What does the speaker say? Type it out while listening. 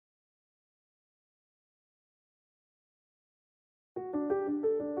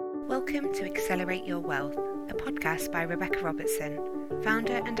Welcome to Accelerate Your Wealth, a podcast by Rebecca Robertson,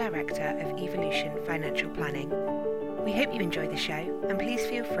 founder and director of Evolution Financial Planning. We hope you enjoy the show, and please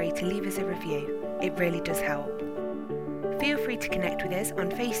feel free to leave us a review. It really does help. Feel free to connect with us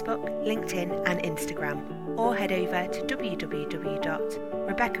on Facebook, LinkedIn and Instagram, or head over to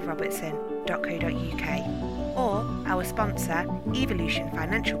www.rebeccarobertson.co.uk or our sponsor, Evolution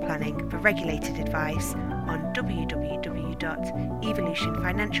Financial Planning, for regulated advice on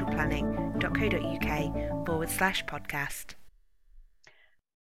www.evolutionfinancialplanning.co.uk/podcast.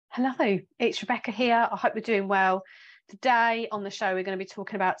 Hello, it's Rebecca here. I hope you're doing well. Today on the show, we're going to be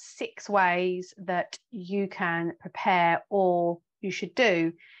talking about 6 ways that you can prepare or you should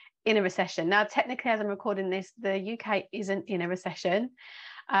do in a recession. Now, technically, as I'm recording this, the UK isn't in a recession.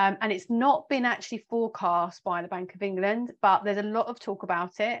 And it's not been actually forecast by the Bank of England, but there's a lot of talk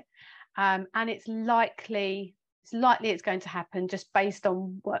about it. And it's likely it's going to happen just based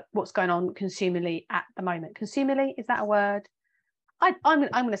on what's going on consumerly at the moment. Consumerly, is that a word? I'm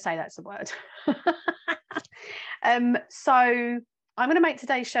going to say that's a word. So I'm going to make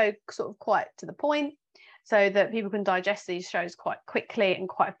today's show sort of quite to the point so that people can digest these shows quite quickly and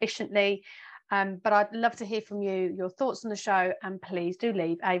quite efficiently. But I'd love to hear from you, your thoughts on the show, and please do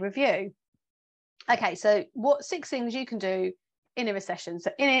leave a review. Okay, so what 6 things you can do in a recession,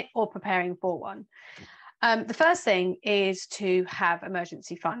 so in it or preparing for one. The first thing is to have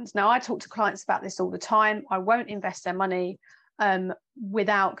emergency funds. Now, I talk to clients about this all the time. I won't invest their money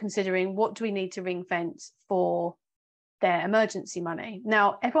without considering what do we need to ring fence for their emergency money.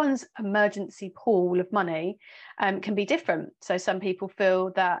 Now, everyone's emergency pool of money can be different. So some people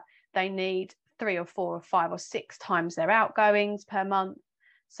feel that they need 3 or 4 or 5 or 6 times their outgoings per month.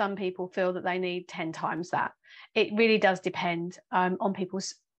 Some people feel that they need 10 times that. It really does depend on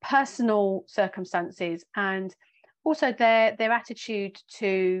people's personal circumstances and also their attitude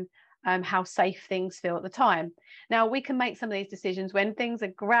to how safe things feel at the time. Now, we can make some of these decisions when things are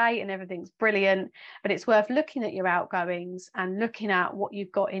great and everything's brilliant, but it's worth looking at your outgoings and looking at what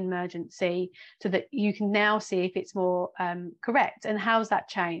you've got in emergency so that you can now see if it's more correct. And how's that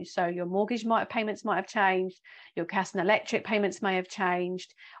changed? So your mortgage payments might have changed, your gas and electric payments may have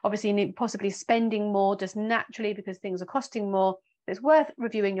changed. Obviously, you need possibly spending more just naturally because things are costing more. It's worth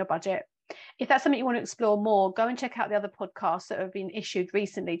reviewing your budget. If that's something you want to explore more, go and check out the other podcasts that have been issued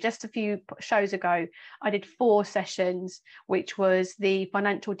recently. Just a few shows ago, I did 4 sessions, which was the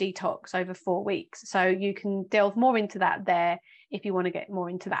financial detox over 4 weeks. So you can delve more into that there if you want to get more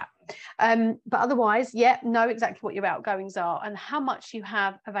into that. But otherwise, know exactly what your outgoings are and how much you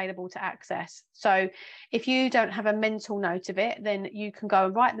have available to access. So if you don't have a mental note of it, then you can go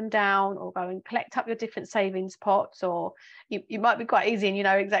and write them down or go and collect up your different savings pots, or you might be quite easy and you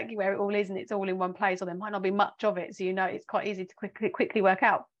know exactly where it all is and it's all in one place, or there might not be much of it. So you know it's quite easy to quickly work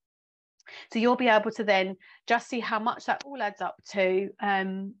out. So you'll be able to then just see how much that all adds up to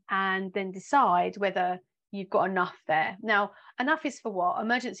and then decide whether you've got enough there. Now, enough is for what?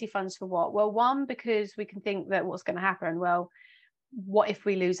 Emergency funds for what? Well, one, because we can think that what's going to happen? Well, what if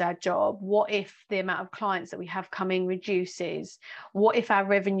we lose our job? What if the amount of clients that we have coming reduces? What if our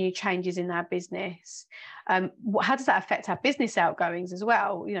revenue changes in our business? How does that affect our business outgoings as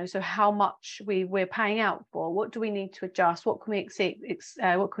well? You know, so how much we're paying out for? What do we need to adjust? What can we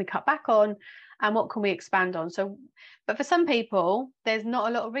what can we cut back on? And what can we expand on? So, but for some people, there's not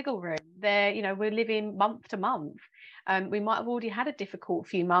a lot of wiggle room there. You know, we're living month to month. We might have already had a difficult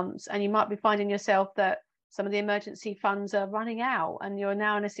few months, and you might be finding yourself that some of the emergency funds are running out, and you're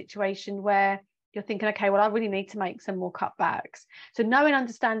now in a situation where you're thinking, okay, well, I really need to make some more cutbacks. So knowing,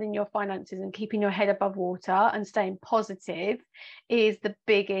 understanding your finances and keeping your head above water and staying positive is the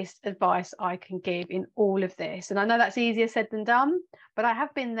biggest advice I can give in all of this. And I know that's easier said than done, but I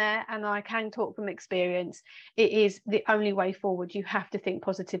have been there and I can talk from experience. It is the only way forward. You have to think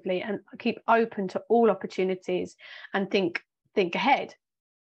positively and keep open to all opportunities and think ahead.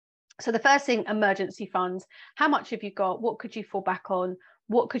 So the first thing, emergency funds. How much have you got? What could you fall back on?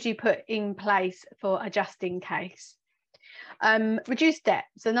 What could you put in place for a just in case? Reduce debt.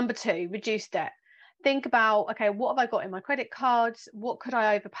 So number 2, reduce debt. Think about, okay, what have I got in my credit cards? What could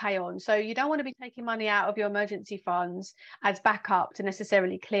I overpay on? So you don't want to be taking money out of your emergency funds as backup to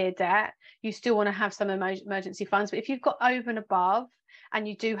necessarily clear debt. You still want to have some emergency funds. But if you've got over and above and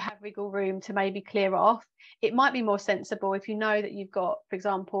you do have wiggle room to maybe clear off, it might be more sensible if you know that you've got, for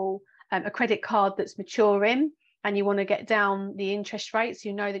example, a credit card that's maturing and you want to get down the interest rates,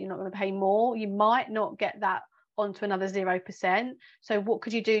 you know that you're not going to pay more. You might not get that onto another 0%. So what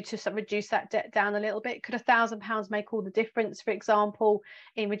could you do to sort of reduce that debt down a little bit? Could £1,000 make all the difference, for example,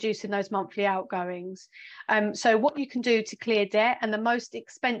 in reducing those monthly outgoings? So what you can do to clear debt, and the most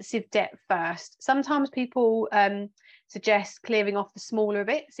expensive debt first. Sometimes people suggest clearing off the smaller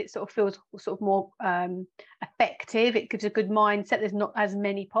bits. It sort of feels sort of more effective. It gives a good mindset. There's not as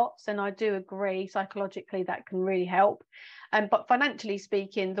many pots, and I do agree psychologically that can really help. But financially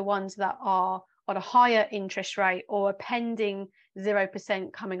speaking, the ones that are on a higher interest rate or a pending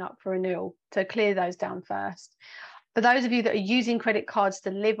 0% coming up for renewal, to clear those down first. For those of you that are using credit cards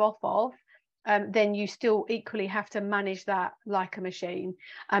to live off of, then you still equally have to manage that like a machine.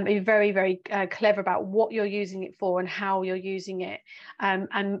 Be very, very clever about what you're using it for and how you're using it,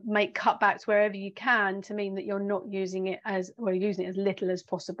 and make cutbacks wherever you can to mean that you're not using it as little as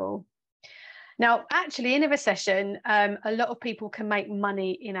possible. Now, actually, in a recession, a lot of people can make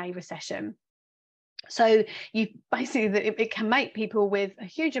money in a recession. So you basically, it can make people with a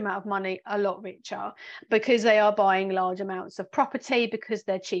huge amount of money a lot richer, because they are buying large amounts of property, because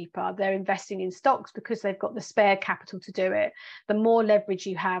they're cheaper, they're investing in stocks because they've got the spare capital to do it. The more leverage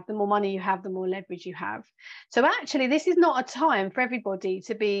you have, the more money you have, the more leverage you have. So actually, this is not a time for everybody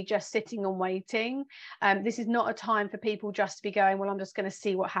to be just sitting and waiting. This is not a time for people just to be going, well, I'm just going to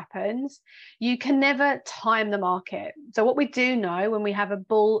see what happens. You can never time the market. So what we do know when we have a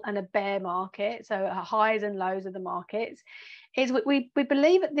bull and a bear market, so highs and lows of the markets, is we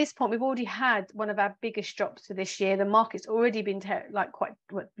believe at this point we've already had one of our biggest drops for this year. The market's already been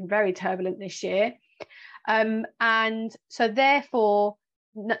very turbulent this year, and so therefore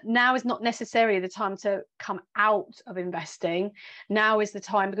now is not necessarily the time to come out of investing. Now is the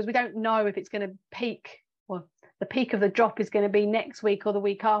time, because we don't know if it's going to peak. Well, the peak of the drop is going to be next week or the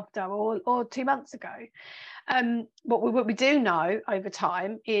week after, or 2 months ago. What we do know over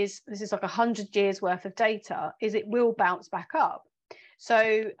time is, this is like 100 years worth of data, is it will bounce back up.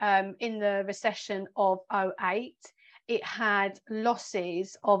 So in the recession of 2008, it had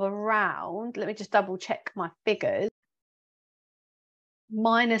losses of around, let me just double check my figures,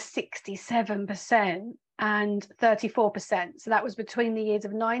 -67% and 34%. So that was between the years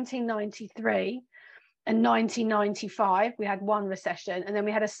of 1993 and 1995. We had one recession, and then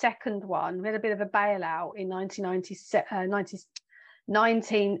we had a second one. We had a bit of a bailout in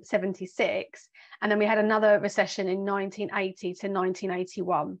 1976, and then we had another recession in 1980 to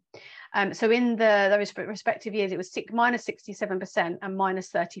 1981. So in those respective years, it was -67% and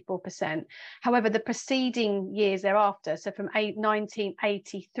 -34%. However, the preceding years thereafter, so from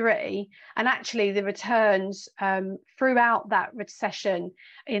 1983, and actually the returns throughout that recession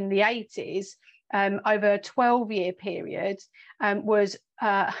in the 80s, over a 12-year period, was,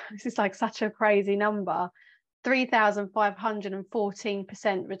 this is like such a crazy number,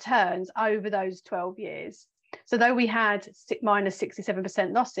 3,514% returns over those 12 years. So though we had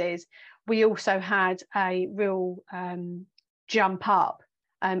 -67% losses, we also had a real jump up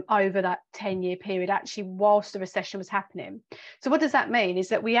over that 10-year period, actually, whilst the recession was happening. So what does that mean? Is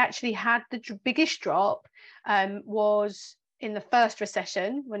that we actually had the biggest drop was in the first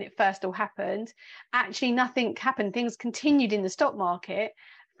recession, when it first all happened. Actually, nothing happened. Things continued in the stock market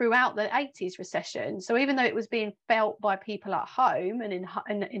throughout the 80s recession. So even though it was being felt by people at home and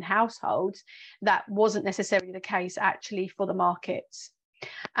in households, that wasn't necessarily the case actually for the markets.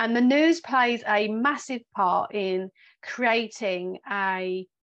 And the news plays a massive part in creating a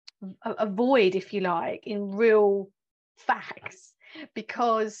void, if you like, in real facts,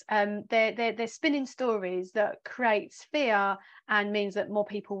 because they're spinning stories that creates fear and means that more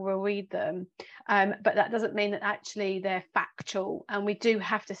people will read them, but that doesn't mean that actually they're factual, and we do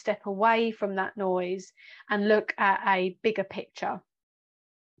have to step away from that noise and look at a bigger picture.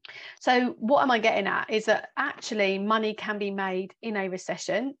 So what am I getting at is that actually money can be made in a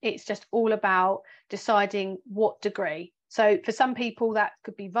recession. It's just all about deciding what degree. So for some people that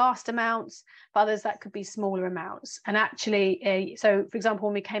could be vast amounts, for others that could be smaller amounts. And actually, so for example,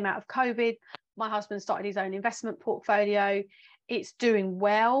 when we came out of COVID, my husband started his own investment portfolio. It's doing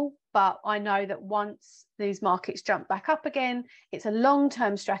well, but I know that once these markets jump back up again, it's a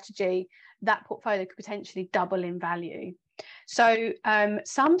long-term strategy. That portfolio could potentially double in value. So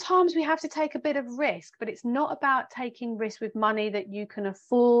sometimes we have to take a bit of risk, but it's not about taking risk with money that you can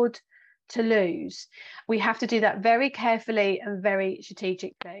afford to lose. We have to do that very carefully and very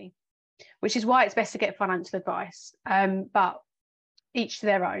strategically, which is why it's best to get financial advice, but each to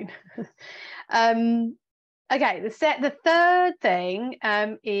their own. Okay, the third thing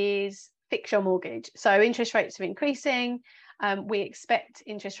is fix your mortgage. So interest rates are increasing. We expect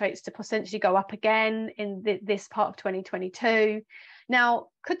interest rates to potentially go up again in this part of 2022. Now,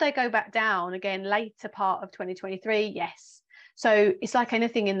 could they go back down again later part of 2023? Yes. So it's like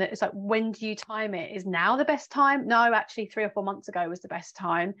anything in that, it's like, when do you time it? Is now the best time? No, actually 3 or 4 months ago was the best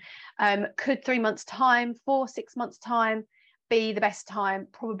time. Could 3 months time, 6 months time be the best time?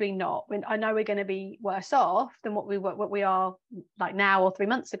 Probably not. I know we're going to be worse off than what we are like now or 3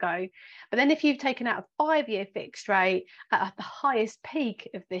 months ago. But then if you've taken out a 5-year fixed rate at the highest peak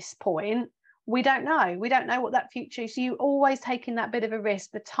of this point, we don't know what that future is. So you always taking that bit of a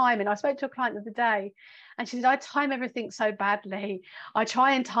risk, the timing. I spoke to a client the other day and she said, I time everything so badly. I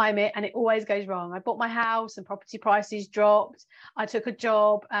try and time it and it always goes wrong. I bought my house and property prices dropped. I took a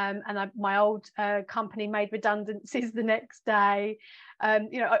job and my old company made redundancies the next day.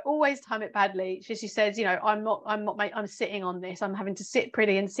 I always time it badly. She says, I'm sitting on this. I'm having to sit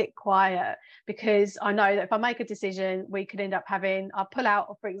pretty and sit quiet because I know that if I make a decision, we could end up I'll pull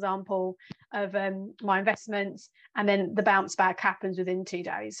out, for example, of my investments, and then the bounce back happens within 2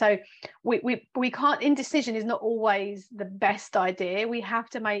 days. So we can't, indecision is not always the best idea. We have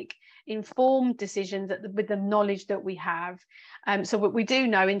to make informed decisions with the knowledge that we have. So what we do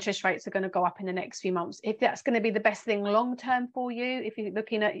know, interest rates are going to go up in the next few months. If that's going to be the best thing long term for you, if you're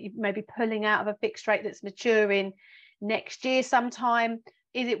looking at maybe pulling out of a fixed rate that's maturing next year sometime,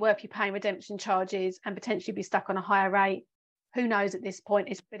 is it worth you paying redemption charges and potentially be stuck on a higher rate? Who knows at this point?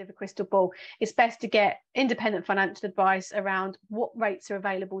 It's a bit of a crystal ball. It's best to get independent financial advice around what rates are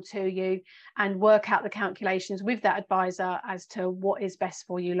available to you and work out the calculations with that advisor as to what is best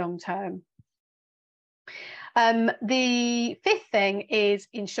for you long term. The fifth thing is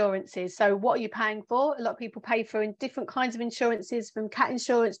insurances. So what are you paying for? A lot of people pay for different kinds of insurances, from cat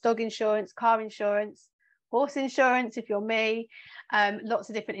insurance, dog insurance, car insurance, horse insurance if you're me, lots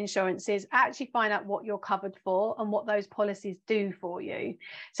of different insurances. Actually find out what you're covered for and what those policies do for you.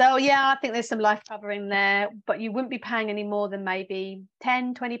 So yeah, I think there's some life cover in there, but you wouldn't be paying any more than maybe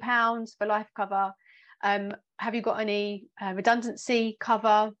 £10-20 for life cover. Have you got any redundancy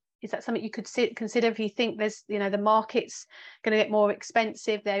cover? Is that something you could consider if you think there's, the market's going to get more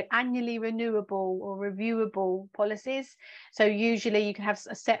expensive? They're annually renewable or reviewable policies. So usually you can have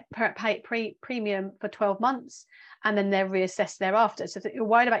a set premium for 12 months and then they're reassessed thereafter. So if you're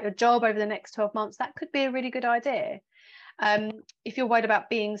worried about your job over the next 12 months, that could be a really good idea. If you're worried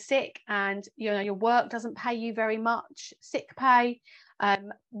about being sick and your work doesn't pay you very much, sick pay,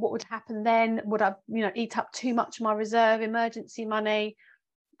 what would happen then? Would I eat up too much of my reserve emergency money?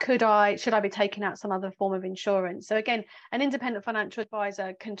 Should I be taking out some other form of insurance? So again, an independent financial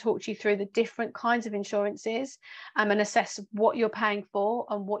advisor can talk to you through the different kinds of insurances and assess what you're paying for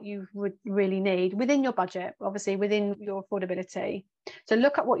and what you would really need within your budget, obviously within your affordability. So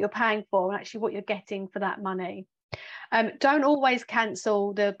look at what you're paying for and actually what you're getting for that money. Don't always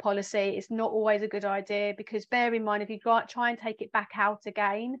cancel the policy. It's not always a good idea, because bear in mind, if you try and take it back out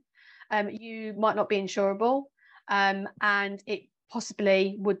again, you might not be insurable, and it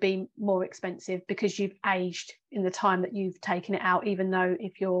possibly would be more expensive because you've aged in the time that you've taken it out, even though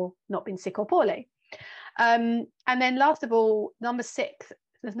if you're not been sick or poorly. And then last of all, number six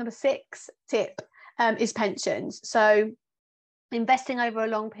tip is pensions. So investing over a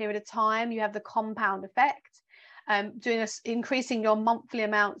long period of time, you have the compound effect. Increasing your monthly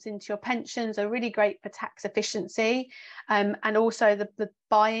amounts into your pensions are really great for tax efficiency, and also the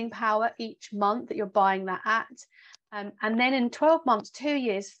buying power each month that you're buying that at. And then in 12 months, 2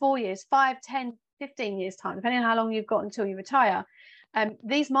 years, 4 years, 5, 10, 15 years time, depending on how long you've got until you retire,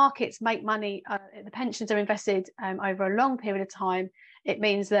 these markets make money. The pensions are invested over a long period of time. It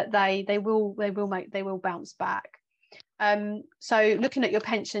means that they will bounce back. So looking at your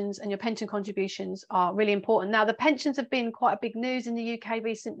pensions and your pension contributions are really important. Now, the pensions have been quite a big news in the UK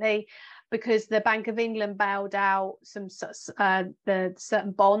recently, because the Bank of England bailed out the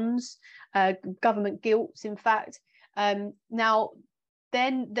certain bonds, government gilts, in fact. Now,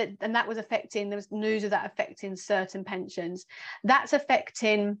 that was affecting, there was news of that affecting certain pensions. That's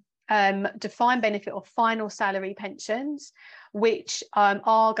affecting defined benefit or final salary pensions, which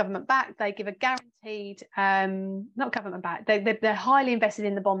are government backed. They give a guaranteed, not government backed, they're highly invested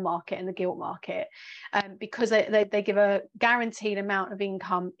in the bond market and the gilt market, because they give a guaranteed amount of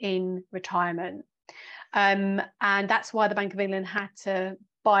income in retirement. And that's why the Bank of England had to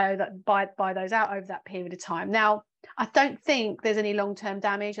buy those out over that period of time. Now, I don't think there's any long-term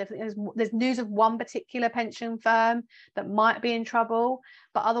damage. I think there's news of one particular pension firm that might be in trouble,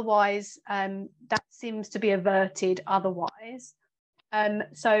 but otherwise that seems to be averted otherwise.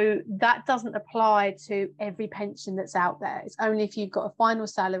 So that doesn't apply to every pension that's out there. It's only if you've got a final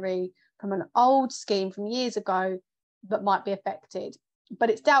salary from an old scheme from years ago that might be affected. but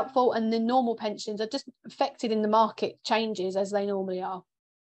it's doubtful, and the normal pensions are just affected in the market changes as they normally are.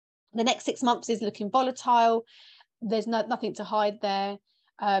 The next 6 months is looking volatile. There's nothing to hide there.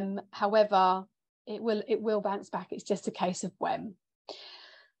 However, it will bounce back. It's just a case of when.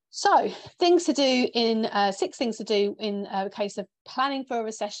 So things to do in 6 things to do in a case of planning for a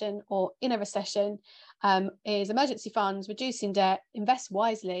recession or in a recession is emergency funds, reducing debt, invest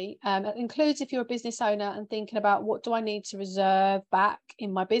wisely. It includes if you're a business owner and thinking about what do I need to reserve back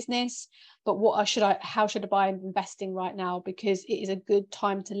in my business, but how should I be investing right now, because it is a good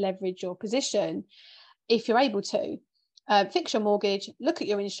time to leverage your position if you're able to. Fix your mortgage, look at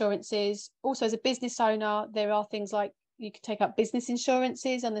your insurances. Also, as a business owner, there are things like you can take up business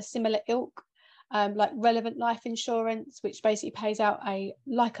insurances on the similar ilk, like relevant life insurance, which basically pays out a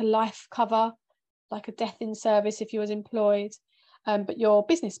life cover, like a death in service if you was employed, but your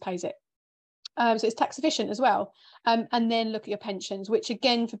business pays it. So it's tax efficient as well. And then look at your pensions, which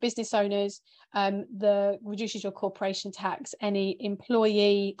again for business owners, reduces your corporation tax, any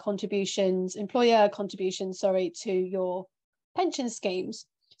employer contributions to your pension schemes.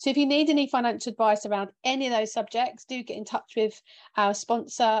 So if you need any financial advice around any of those subjects, do get in touch with our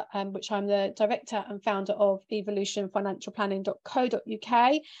sponsor, which I'm the director and founder of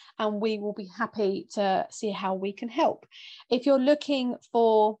evolutionfinancialplanning.co.uk, and we will be happy to see how we can help. If you're looking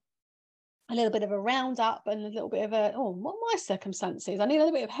for a little bit of a roundup and a little bit of what are my circumstances? I need a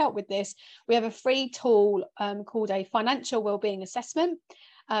little bit of help with this. We have a free tool called a financial wellbeing assessment,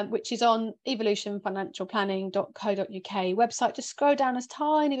 which is on evolutionfinancialplanning.co.uk website. Just scroll down a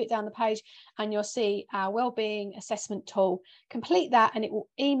tiny bit down the page and you'll see our wellbeing assessment tool. Complete that and it will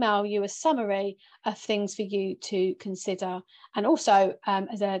email you a summary of things for you to consider. And also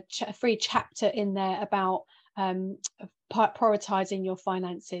as a free chapter in there about prioritizing your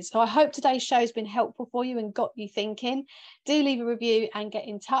finances. So I hope today's show has been helpful for you and got you thinking. Do leave a review and get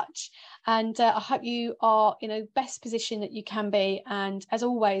in touch, and I hope you are in a best position that you can be. And as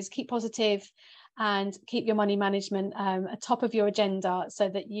always, keep positive and keep your money management atop of your agenda so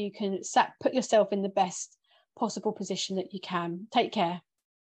that you can put yourself in the best possible position that you can. Take care.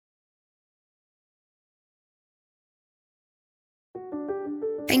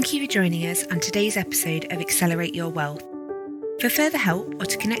 Thank you for joining us on today's episode of Accelerate Your Wealth. For further help or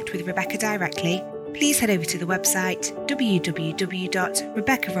to connect with Rebecca directly, please head over to the website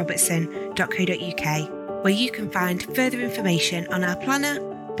www.rebeccarobertson.co.uk, where you can find further information on our planner,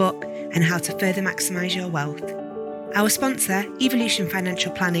 book, and how to further maximise your wealth. Our sponsor, Evolution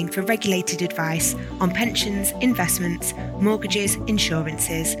Financial Planning, for regulated advice on pensions, investments, mortgages,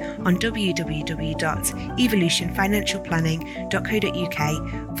 insurances on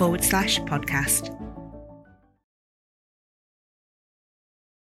www.evolutionfinancialplanning.co.uk/podcast.